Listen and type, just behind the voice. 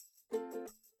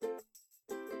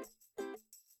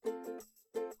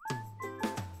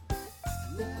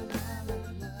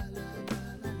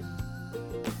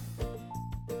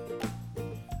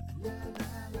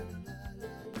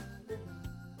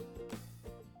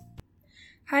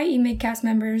Hi, eMIG cast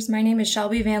members. My name is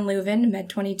Shelby Van Leuven, Med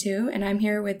 22, and I'm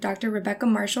here with Dr. Rebecca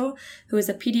Marshall, who is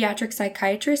a pediatric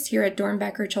psychiatrist here at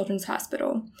Dornbecker Children's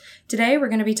Hospital. Today, we're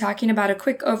going to be talking about a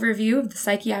quick overview of the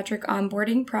psychiatric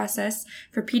onboarding process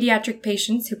for pediatric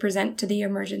patients who present to the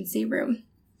emergency room.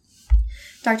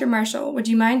 Dr. Marshall, would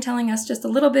you mind telling us just a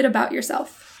little bit about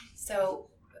yourself?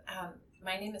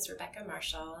 My name is Rebecca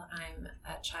Marshall. I'm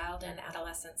a child and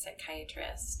adolescent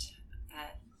psychiatrist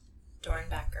at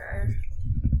Dornbecker.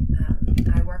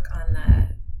 I work on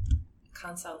the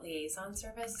consult liaison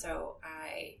service, so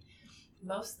I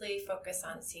mostly focus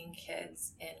on seeing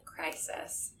kids in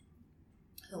crisis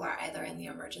who are either in the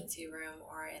emergency room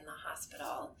or in the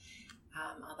hospital,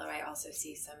 although I also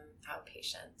see some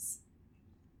outpatients.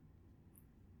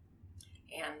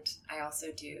 And I also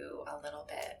do a little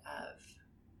bit of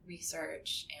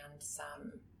research and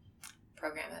some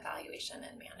program evaluation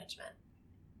and management.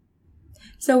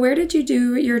 So where did you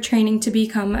do your training to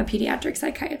become a pediatric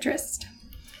psychiatrist?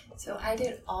 So I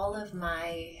did all of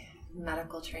my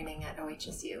medical training at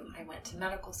OHSU. I went to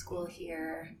medical school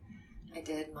here. I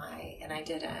did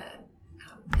a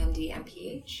MD,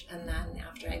 MPH, and then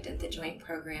after I did the joint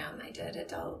program, I did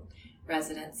adult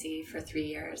residency for 3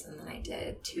 years, and then I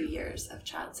did 2 years of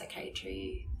child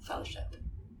psychiatry fellowship.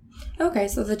 Okay,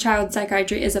 so the child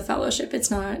psychiatry is a fellowship. There's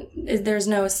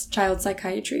no child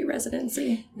psychiatry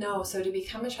residency. No, so to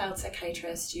become a child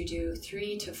psychiatrist, you do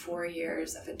 3 to 4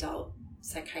 years of adult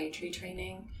psychiatry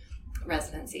training,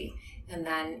 residency, and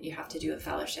then you have to do a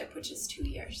fellowship, which is 2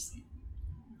 years.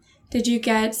 Did you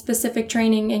get specific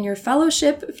training in your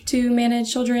fellowship to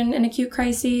manage children in acute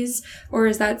crises, or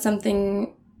is that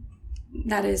something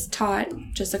that is taught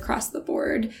just across the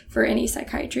board for any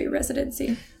psychiatry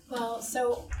residency? Well,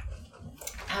 so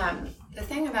the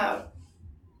thing about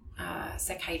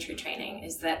psychiatry training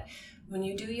is that when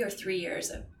you do your 3 years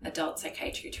of adult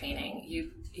psychiatry training,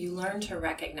 you learn to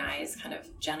recognize kind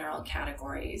of general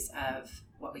categories of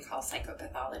what we call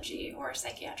psychopathology or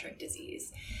psychiatric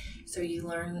disease. So you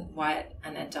learn what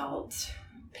an adult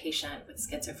patient with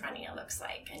schizophrenia looks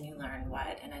like, and you learn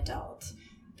what an adult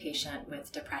patient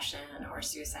with depression or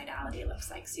suicidality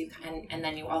looks like. And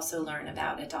then you also learn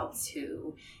about adults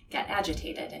who get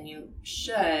agitated, and you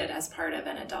should, as part of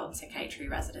an adult psychiatry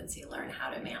residency, learn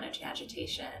how to manage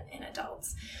agitation in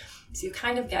adults. So you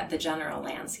kind of get the general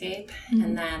landscape. Mm-hmm.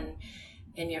 And then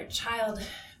in your child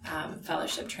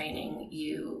fellowship training,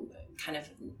 you kind of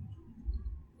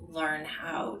learn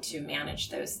how to manage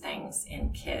those things in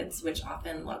kids, which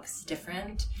often looks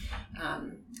different.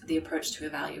 The approach to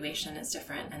evaluation is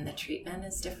different, and the treatment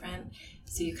is different.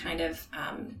 So you kind of,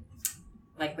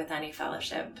 like with any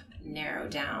fellowship, narrow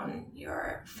down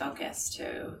your focus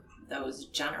to those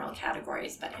general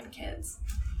categories, but in kids.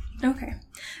 Okay.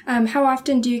 How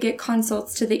often do you get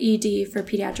consults to the ED for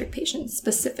pediatric patients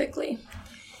specifically?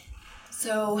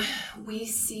 So we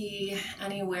see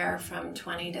anywhere from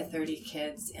 20 to 30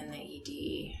 kids in the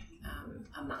ED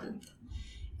a month.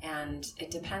 And it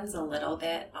depends a little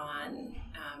bit on,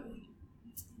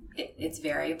 it's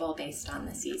variable based on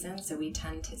the season. So we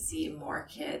tend to see more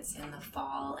kids in the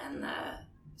fall and the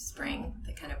spring,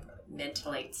 the kind of mid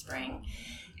to late spring.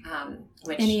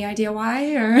 Any idea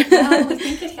why? Or Well, I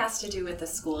think it has to do with the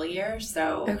school year.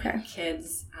 So okay.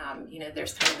 Kids,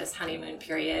 there's kind of this honeymoon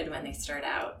period when they start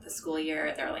out the school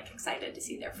year. They're like excited to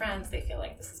see their friends. They feel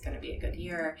like this is going to be a good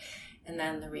year. And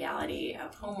then the reality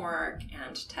of homework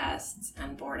and tests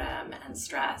and boredom and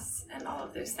stress and all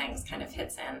of those things kind of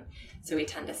hits in. So we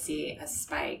tend to see a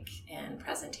spike in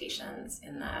presentations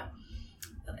in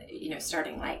the,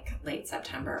 starting like late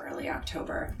September, early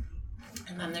October.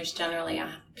 And then there's generally a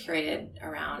period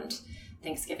around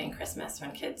Thanksgiving, Christmas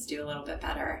when kids do a little bit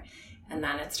better. And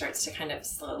then it starts to kind of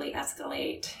slowly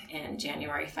escalate in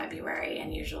January, February,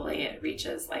 and usually it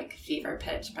reaches like fever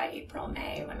pitch by April,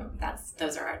 May, when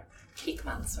those are our peak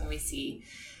months when we see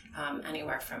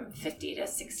anywhere from 50 to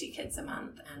 60 kids a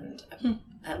month, and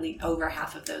at least over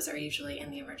half of those are usually in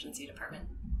the emergency department.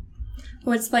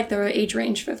 What's like the age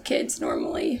range of kids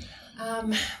normally?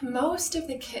 Most of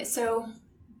the kids, so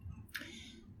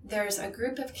there's a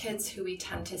group of kids who we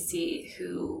tend to see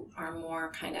who are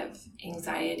more kind of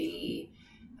anxiety,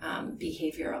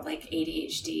 behavioral, like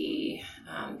ADHD,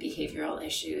 behavioral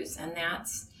issues, and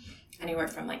that's anywhere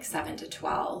from like 7 to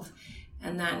 12.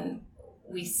 And then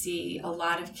we see a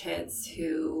lot of kids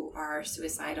who are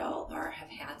suicidal or have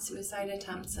had suicide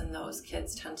attempts, and those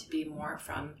kids tend to be more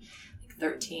from like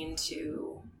 13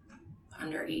 to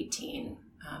under 18.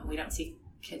 We don't see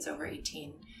kids over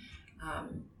 18.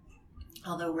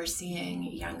 Although we're seeing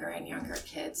younger and younger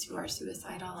kids who are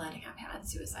suicidal and have had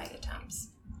suicide attempts.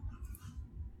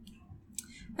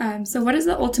 So what is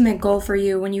the ultimate goal for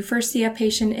you when you first see a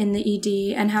patient in the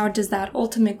ED, and how does that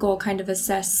ultimate goal kind of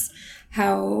assess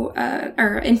how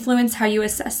or influence how you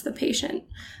assess the patient?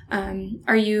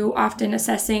 Are you often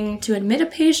assessing to admit a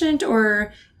patient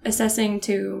or assessing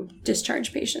to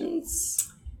discharge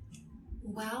patients?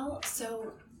 Well,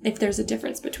 so if there's a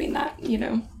difference between that,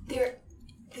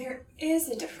 There is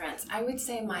a difference. I would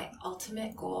say my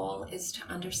ultimate goal is to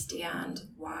understand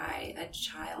why a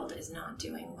child is not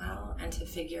doing well and to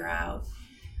figure out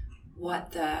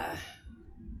what the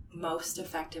most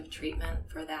effective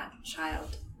treatment for that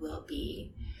child will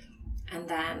be. And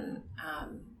then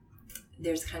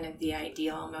there's kind of the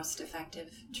ideal, most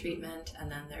effective treatment,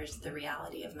 and then there's the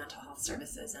reality of mental health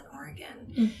services in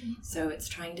Oregon. Mm-hmm. So it's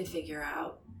trying to figure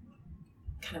out,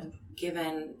 kind of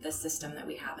given the system that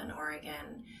we have in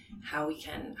Oregon, how we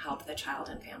can help the child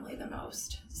and family the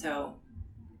most. So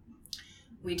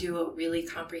we do a really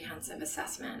comprehensive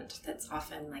assessment that's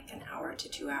often like an hour to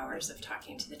 2 hours of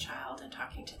talking to the child and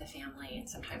talking to the family. And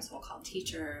sometimes we'll call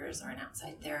teachers or an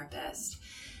outside therapist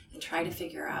and try to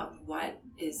figure out what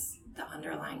is the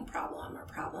underlying problem or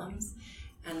problems.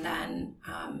 And then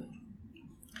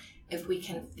if we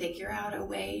can figure out a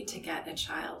way to get a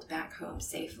child back home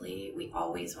safely, we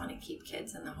always want to keep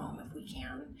kids in the home if we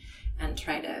can and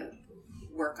try to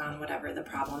work on whatever the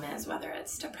problem is, whether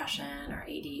it's depression or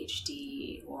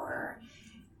ADHD or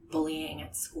bullying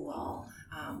at school.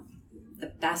 The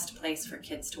best place for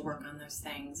kids to work on those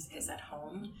things is at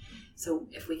home. So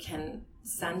if we can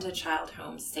send a child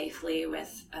home safely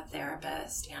with a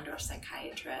therapist and or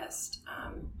psychiatrist,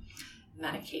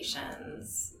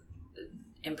 medications,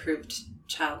 improved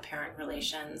child-parent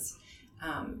relations,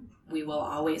 we will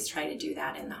always try to do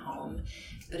that in the home.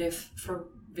 But if for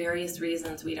various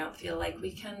reasons we don't feel like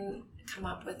we can come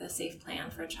up with a safe plan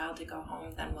for a child to go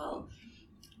home, then we'll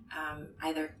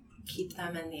either keep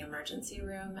them in the emergency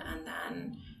room and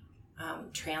then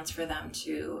transfer them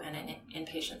to an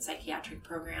inpatient psychiatric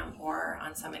program, or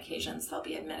on some occasions they'll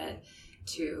be admitted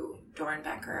to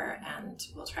Dornbecker, and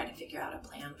we'll try to figure out a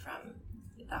plan from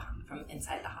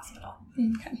inside the hospital.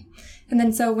 Okay. And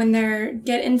then so when they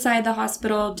get inside the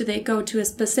hospital, do they go to a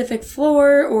specific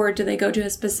floor or do they go to a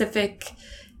specific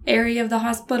area of the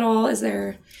hospital? Is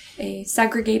there a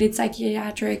segregated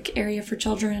psychiatric area for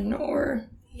children, or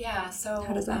so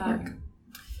how does that work?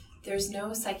 There's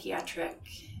no psychiatric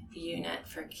unit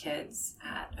for kids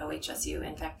at OHSU.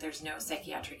 In fact, there's no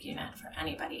psychiatric unit for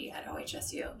anybody at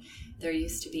OHSU. There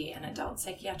used to be an adult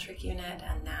psychiatric unit,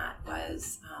 and that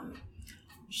was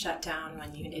shut down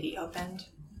when Unity opened.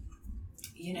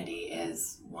 Unity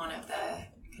is one of the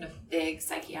kind of big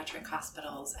psychiatric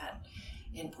hospitals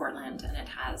in Portland, and it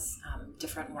has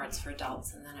different wards for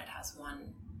adults, and then it has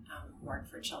one ward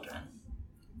for children.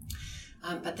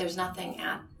 But there's nothing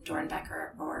at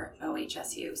Dornbecker or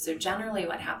OHSU. So generally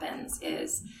what happens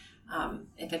is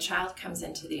if a child comes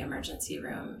into the emergency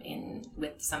room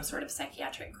with some sort of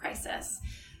psychiatric crisis,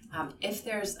 if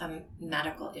there's a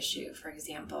medical issue, for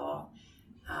example,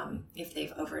 if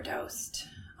they've overdosed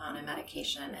on a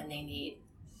medication and they need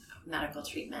medical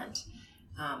treatment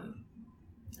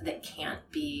that can't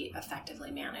be effectively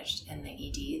managed in the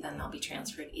ED, then they'll be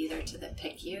transferred either to the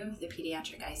PICU, the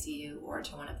pediatric ICU, or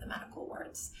to one of the medical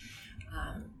wards.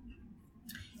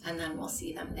 And then we'll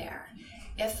see them there.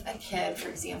 If a kid, for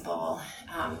example,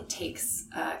 takes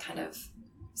a kind of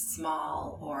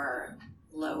small or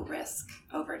low-risk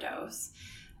overdose,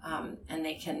 and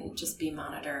they can just be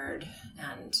monitored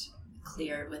and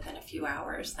cleared within a few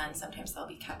hours, then sometimes they'll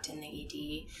be kept in the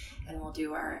ED, and we'll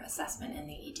do our assessment in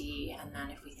the ED, and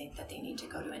then if we think that they need to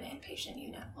go to an inpatient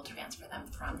unit, we'll transfer them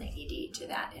from the ED to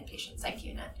that inpatient psych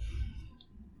unit.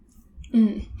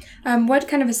 What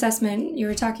kind of assessment you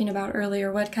were talking about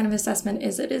earlier? What kind of assessment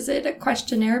is it? Is it a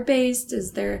questionnaire based?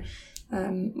 Is there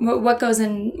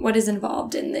what is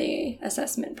involved in the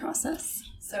assessment process?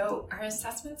 So our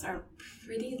assessments are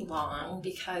pretty long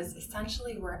because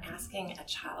essentially we're asking a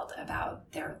child about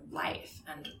their life,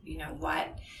 and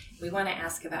what we want to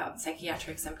ask about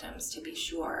psychiatric symptoms to be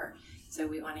sure. So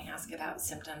we want to ask about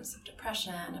symptoms of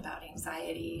depression, about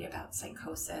anxiety, about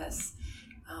psychosis.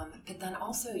 But then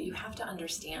also you have to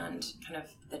understand kind of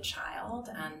the child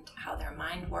and how their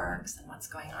mind works and what's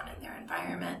going on in their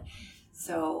environment.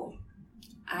 So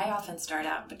I often start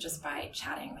out just by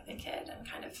chatting with a kid, and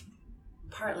kind of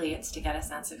partly it's to get a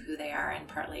sense of who they are, and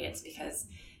partly it's because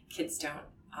kids don't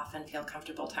often feel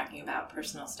comfortable talking about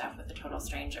personal stuff with a total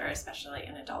stranger, especially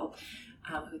an adult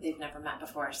who they've never met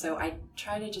before. So I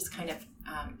try to just kind of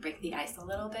break the ice a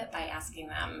little bit by asking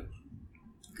them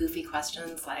goofy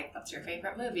questions like, what's your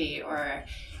favorite movie? Or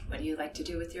what do you like to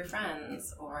do with your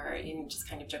friends? Or just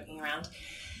kind of joking around.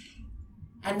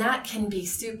 And that can be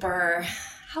super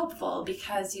helpful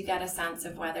because you get a sense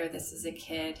of whether this is a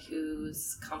kid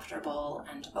who's comfortable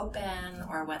and open,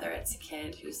 or whether it's a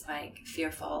kid who's like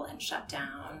fearful and shut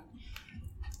down.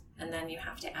 And then you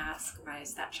have to ask, why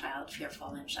is that child fearful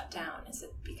and shut down? Is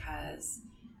it because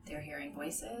they're hearing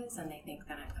voices and they think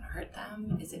that I'm going to hurt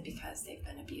them? Is it because they've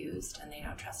been abused and they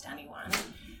don't trust anyone?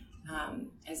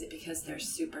 Is it because they're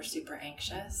super, super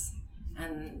anxious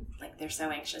and like they're so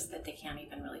anxious that they can't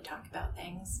even really talk about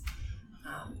things?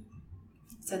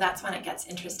 So that's when it gets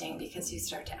interesting, because you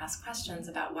start to ask questions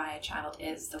about why a child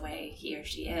is the way he or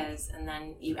she is, and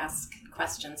then you ask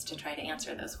questions to try to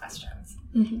answer those questions.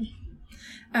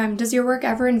 Mm-hmm. Does your work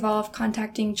ever involve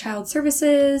contacting child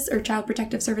services or child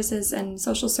protective services and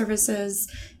social services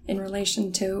in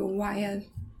relation to why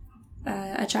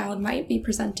a child might be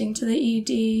presenting to the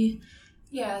ED?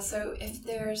 Yeah, so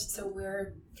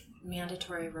we're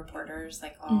mandatory reporters,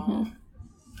 like all,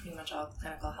 pretty much all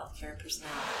clinical healthcare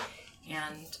personnel.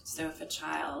 And so if a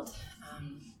child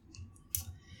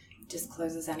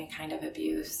discloses any kind of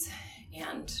abuse,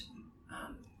 and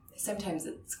sometimes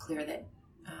it's clear that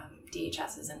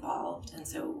DHS is involved, and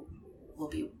so we'll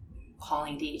be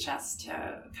calling DHS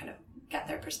to kind of get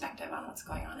their perspective on what's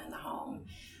going on in the home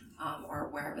or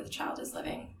wherever the child is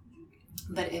living.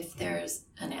 But if there's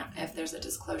a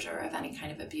disclosure of any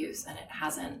kind of abuse and it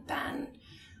hasn't been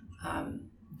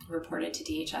reported to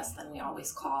DHS, then we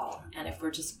always call. And if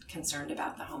we're just concerned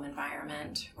about the home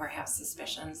environment or have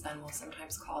suspicions, then we'll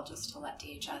sometimes call just to let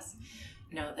DHS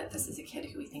know that this is a kid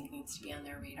who we think needs to be on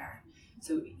their radar.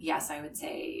 So yes, I would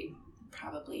say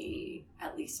probably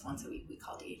at least once a week we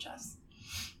call DHS.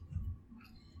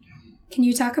 Can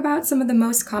you talk about some of the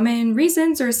most common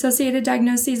reasons or associated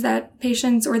diagnoses that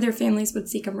patients or their families would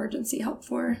seek emergency help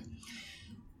for?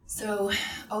 So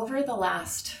over the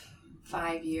last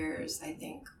 5 years, I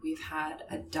think we've had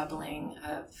a doubling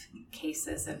of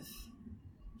cases of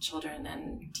children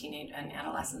and teenage and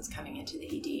adolescents coming into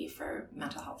the ED for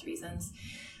mental health reasons.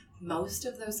 Most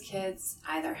of those kids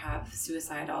either have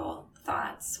suicidal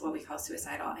thoughts, what we call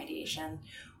suicidal ideation,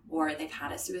 or they've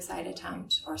had a suicide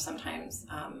attempt, or sometimes,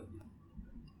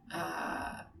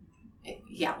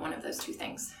 one of those two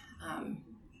things.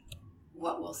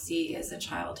 What we'll see is a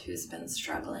child who's been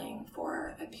struggling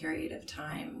for a period of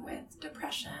time with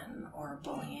depression or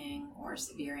bullying or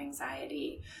severe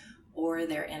anxiety, or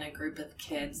they're in a group of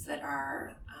kids that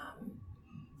are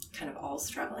kind of all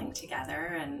struggling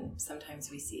together. And sometimes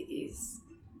we see these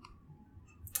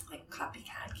like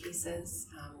copycat cases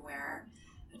where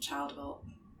a child will,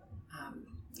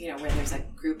 where there's a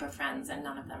group of friends and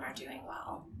none of them are doing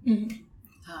well. Mm-hmm.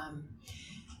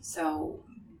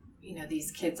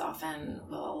 These kids often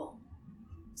will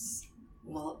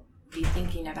be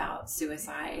thinking about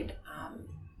suicide,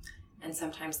 and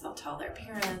sometimes they'll tell their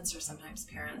parents, or sometimes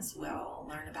parents will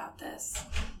learn about this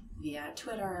via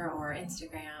Twitter or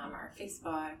Instagram or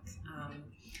Facebook,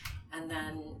 and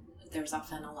then there's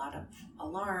often a lot of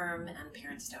alarm, and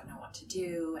parents don't know what to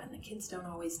do, and the kids don't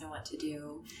always know what to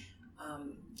do.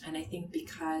 And I think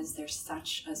because there's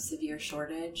such a severe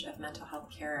shortage of mental health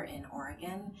care in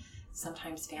Oregon,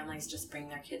 sometimes families just bring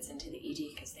their kids into the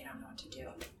ED because they don't know what to do.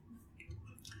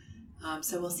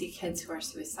 So we'll see kids who are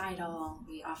suicidal.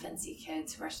 We often see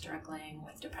kids who are struggling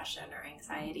with depression or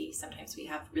anxiety. Sometimes we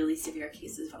have really severe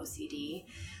cases of OCD.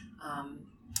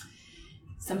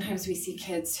 Sometimes we see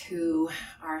kids who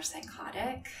are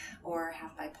psychotic or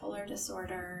have bipolar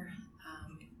disorder.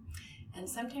 And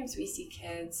sometimes we see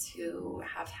kids who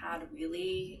have had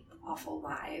really awful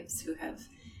lives, who have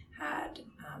had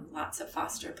lots of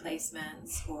foster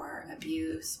placements or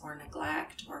abuse or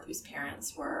neglect, or whose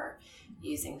parents were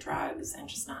using drugs and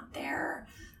just not there.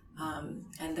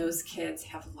 And those kids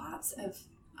have lots of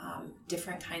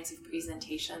different kinds of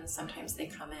presentations. Sometimes they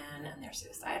come in and they're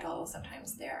suicidal.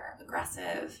 Sometimes they're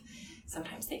aggressive.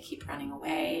 Sometimes they keep running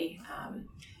away.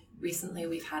 Recently,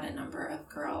 we've had a number of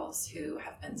girls who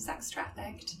have been sex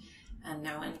trafficked, and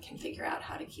no one can figure out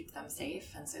how to keep them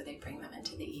safe, and so they bring them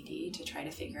into the ED to try to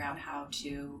figure out how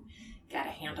to get a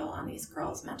handle on these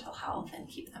girls' mental health and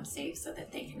keep them safe so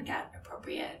that they can get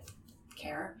appropriate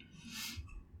care.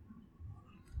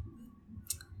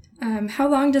 How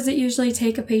long does it usually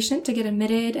take a patient to get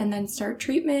admitted and then start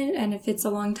treatment? And if it's a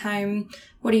long time,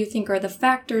 what do you think are the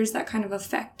factors that kind of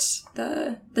affect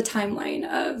the timeline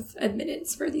of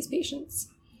admittance for these patients?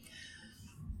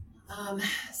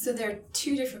 So there are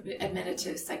two different admitted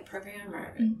to psych program,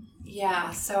 or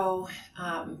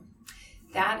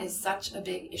that is such a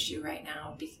big issue right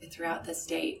now throughout the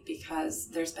state, because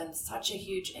there's been such a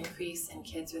huge increase in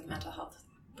kids with mental health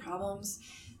problems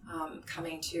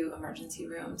coming to emergency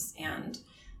rooms, and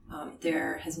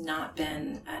there has not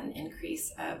been an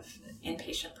increase of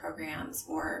inpatient programs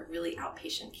or really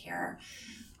outpatient care.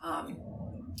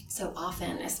 So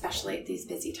often, especially at these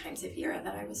busy times of year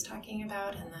that I was talking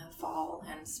about in the fall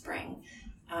and spring,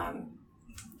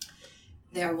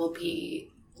 there will be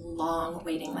long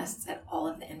waiting lists at all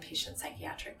of the inpatient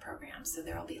psychiatric programs. So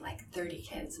there will be like 30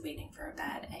 kids waiting for a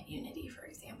bed at Unity, for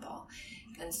example.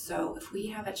 And so if we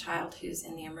have a child who's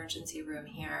in the emergency room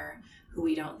here who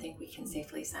we don't think we can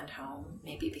safely send home,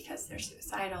 maybe because they're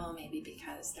suicidal, maybe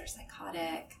because they're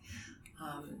psychotic,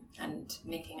 and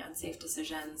making unsafe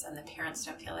decisions, and the parents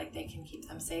don't feel like they can keep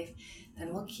them safe,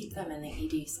 then we'll keep them in the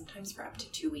ED sometimes for up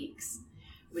to 2 weeks,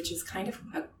 which is kind of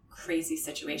a crazy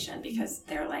situation, because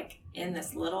they're like in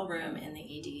this little room in the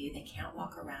ED. They can't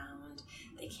walk around,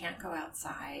 they can't go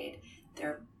outside,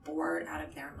 they're bored out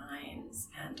of their minds,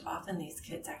 and often these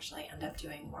kids actually end up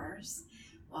doing worse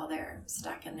while they're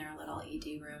stuck in their little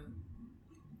ED room,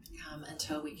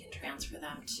 until we can transfer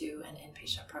them to an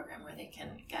inpatient program where they can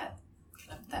get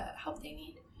kind of the help they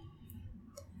need.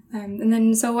 And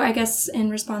then, so I guess in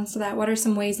response to that, what are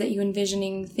some ways that you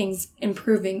envisioning things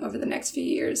improving over the next few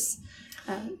years?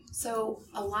 So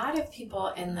a lot of people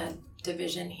in the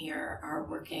division here are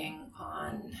working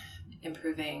on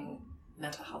improving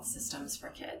mental health systems for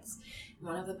kids.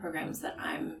 One of the programs that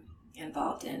I'm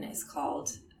involved in is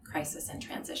called Crisis and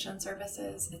Transition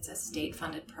Services. It's a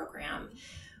state-funded program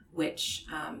which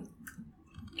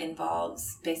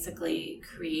involves basically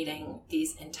creating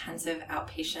these intensive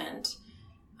outpatient,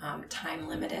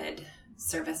 time-limited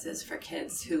services for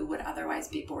kids who would otherwise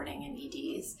be boarding in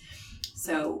EDs.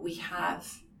 So we have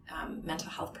mental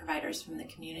health providers from the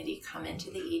community come into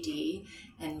the ED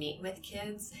and meet with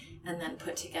kids, and then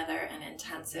put together an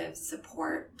intensive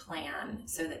support plan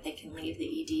so that they can leave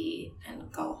the ED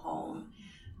and go home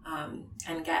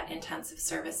and get intensive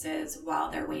services while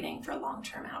they're waiting for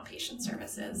long-term outpatient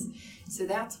services. So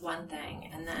that's one thing.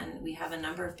 And then we have a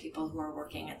number of people who are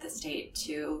working at the state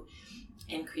to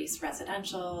increase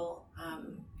residential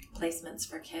placements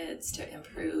for kids, to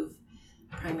improve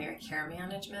primary care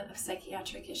management of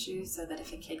psychiatric issues, so that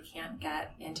if a kid can't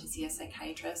get in to see a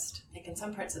psychiatrist, like in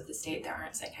some parts of the state there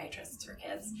aren't psychiatrists for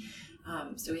kids,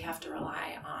 so we have to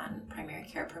rely on primary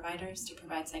care providers to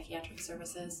provide psychiatric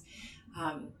services,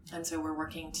 and so we're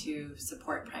working to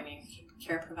support primary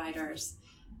care providers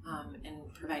in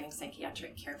providing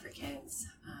psychiatric care for kids,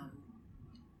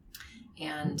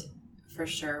 and for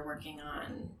sure working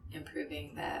on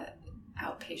improving the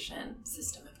outpatient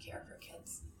system of care for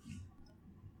kids.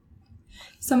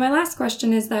 So my last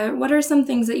question is that what are some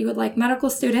things that you would like medical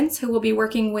students who will be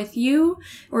working with you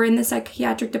or in the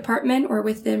psychiatric department or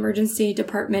with the emergency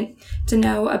department to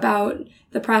know about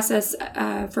the process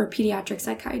for pediatric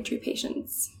psychiatry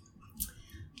patients?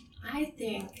 I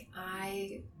think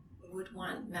I would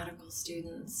want medical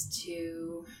students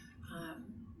to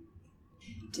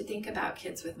think about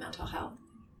kids with mental health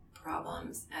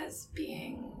problems as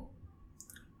being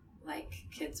like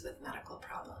kids with medical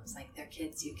problems. Like they're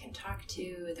kids you can talk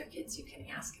to, they're kids you can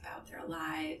ask about their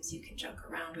lives, you can joke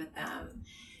around with them,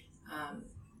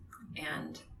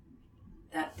 and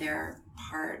that they're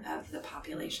part of the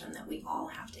population that we all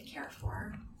have to care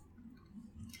for.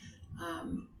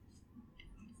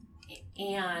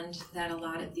 And that a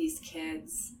lot of these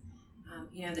kids,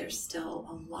 there's still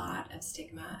a lot of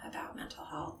stigma about mental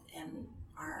health in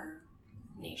our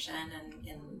nation and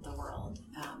in the world.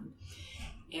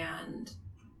 And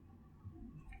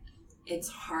it's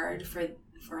hard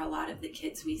for a lot of the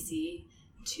kids we see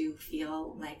to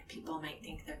feel like people might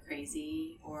think they're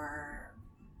crazy or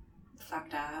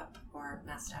fucked up or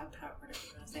messed up, whatever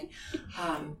you want to say.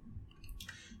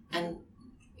 And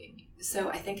so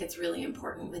I think it's really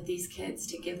important with these kids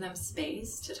to give them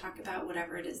space to talk about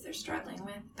whatever it is they're struggling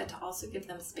with, but to also give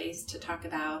them space to talk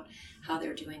about how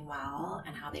they're doing well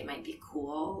and how they might be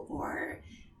cool, or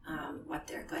what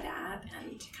they're good at,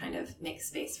 and to kind of make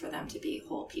space for them to be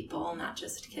whole people, not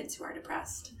just kids who are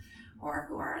depressed or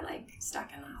who are like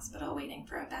stuck in the hospital waiting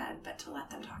for a bed, but to let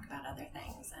them talk about other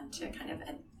things and to kind of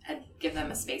give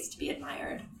them a space to be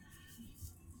admired.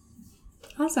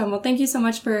 Awesome. Well, thank you so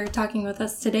much for talking with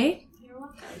us today. You're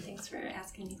welcome. Thanks for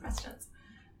asking me questions.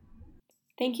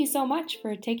 Thank you so much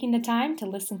for taking the time to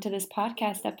listen to this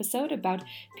podcast episode about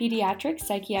pediatric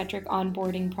psychiatric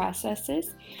onboarding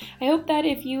processes. I hope that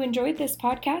if you enjoyed this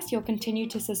podcast, you'll continue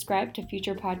to subscribe to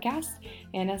future podcasts.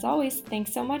 And as always,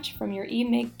 thanks so much from your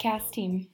eMigCast team.